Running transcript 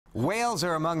Whales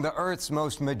are among the Earth's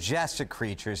most majestic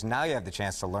creatures. Now you have the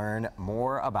chance to learn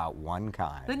more about one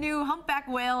kind. The new Humpback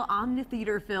whale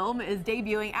Omnitheater film is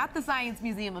debuting at the Science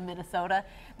Museum of Minnesota.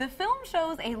 The film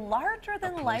shows a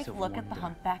larger-than-life look at the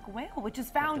humpback whale, which is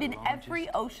found in every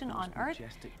ocean on Earth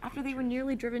after they were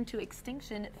nearly driven to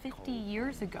extinction 50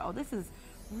 years ago. This is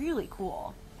really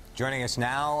cool. Joining us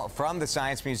now from the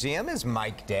Science Museum is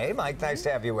Mike Day. Mike, nice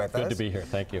to have you with us. Good to be here.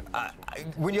 Thank you.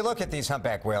 When you look at these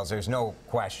humpback whales, there's no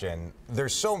question. They're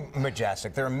so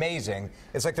majestic. They're amazing.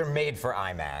 It's like they're made for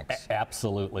IMAX.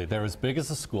 Absolutely. They're as big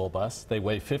as a school bus. They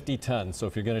weigh 50 tons. So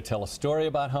if you're going to tell a story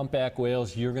about humpback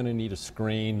whales, you're going to need a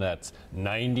screen that's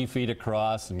 90 feet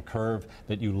across and curved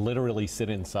that you literally sit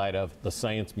inside of. The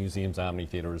Science Museum's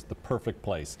Omnitheater is the perfect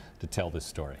place to tell this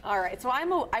story. All right. So I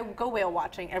go whale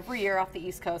watching every year off the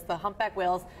East Coast. The humpback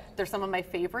whales, they're some of my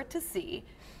favorite to see.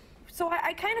 So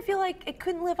I kind of feel like it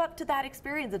couldn't live up to that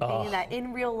experience of being that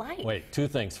in real life. Wait, two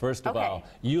things. First of all,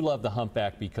 you love the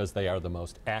humpback because they are the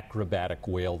most acrobatic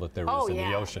whale that there is in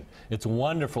the ocean. It's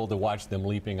wonderful to watch them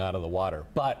leaping out of the water,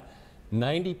 but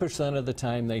 90% of the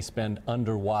time they spend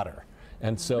underwater.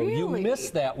 And so you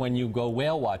miss that when you go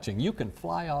whale watching. You can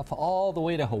fly off all the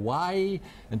way to Hawaii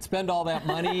and spend all that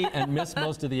money and miss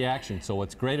most of the action. So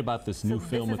what's great about this new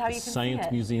film with the Science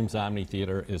Museum's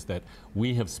Omnitheater is that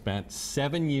we have spent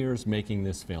 7 years making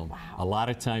this film. Wow. A lot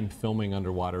of time filming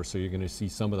underwater, so you're going to see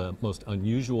some of the most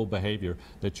unusual behavior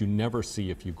that you never see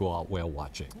if you go out whale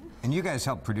watching. And you guys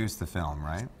helped produce the film,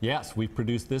 right? Yes, we've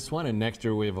produced this one, and next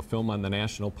year we have a film on the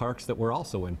national parks that we're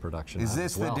also in production on Is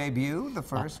this the debut, the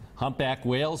first? Humpback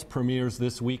Whales premieres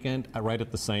this weekend right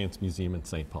at the Science Museum in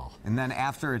St. Paul. And then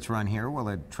after it's run here, will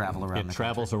it travel around the country? It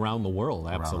travels around the world,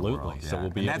 absolutely. So we'll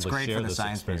be able to share this experience. That's great for the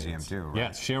Science Museum, too, right?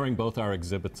 Yes, sharing both our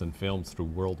exhibits and films through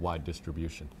worldwide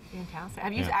distribution. Fantastic.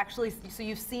 Have you actually, so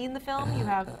you've seen the film? You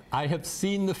have? I have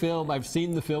seen the film. I've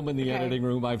seen the film in the editing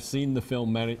room. I've seen the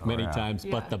film many times.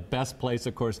 But the best place,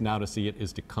 of course, now to see it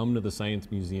is to come to the Science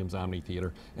Museum's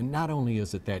Omnitheater. And not only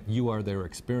is it that you are their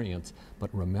experience, but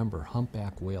remember,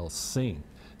 humpback whales sing.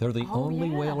 They're the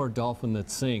only whale or dolphin that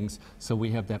sings, so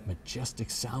we have that majestic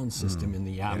sound system in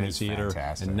the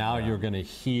Omnitheater. And now you're going to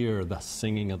hear the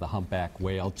singing of the humpback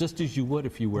whale, just as you would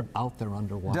if you were out there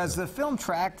underwater. Does the film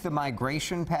track the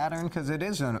migration pattern? Because it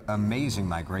is an amazing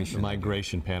migration. The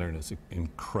migration pattern is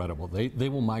incredible. They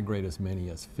will migrate as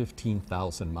many as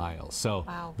 15,000 miles. So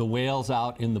the whales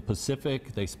out in the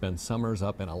Pacific, they spend summers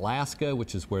up in Alaska,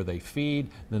 which is where they feed.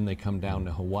 Then they come down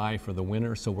to Hawaii for the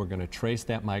winter. So we're going to trace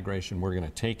that migration. We're going to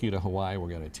take you to Hawaii, we're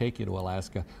going to take you to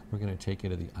Alaska, we're going to take you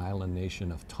to the island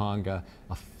nation of Tonga.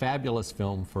 A fabulous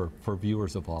film for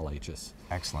viewers of all ages.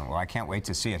 Excellent. Well, I can't wait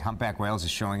to see it. Humpback Whales is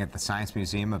showing at the Science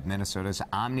Museum of Minnesota's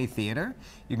Omnitheater.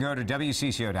 You can go to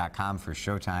WCCO.com for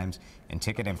showtimes and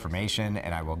ticket information,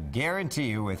 and I will guarantee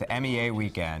you with MEA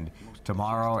weekend,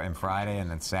 tomorrow and Friday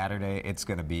and then Saturday, it's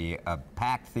going to be a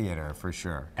packed theater for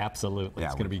sure. Absolutely.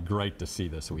 It's going to be great to see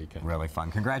this weekend. Really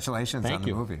fun. Congratulations on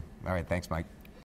the movie. All right, thanks, Mike.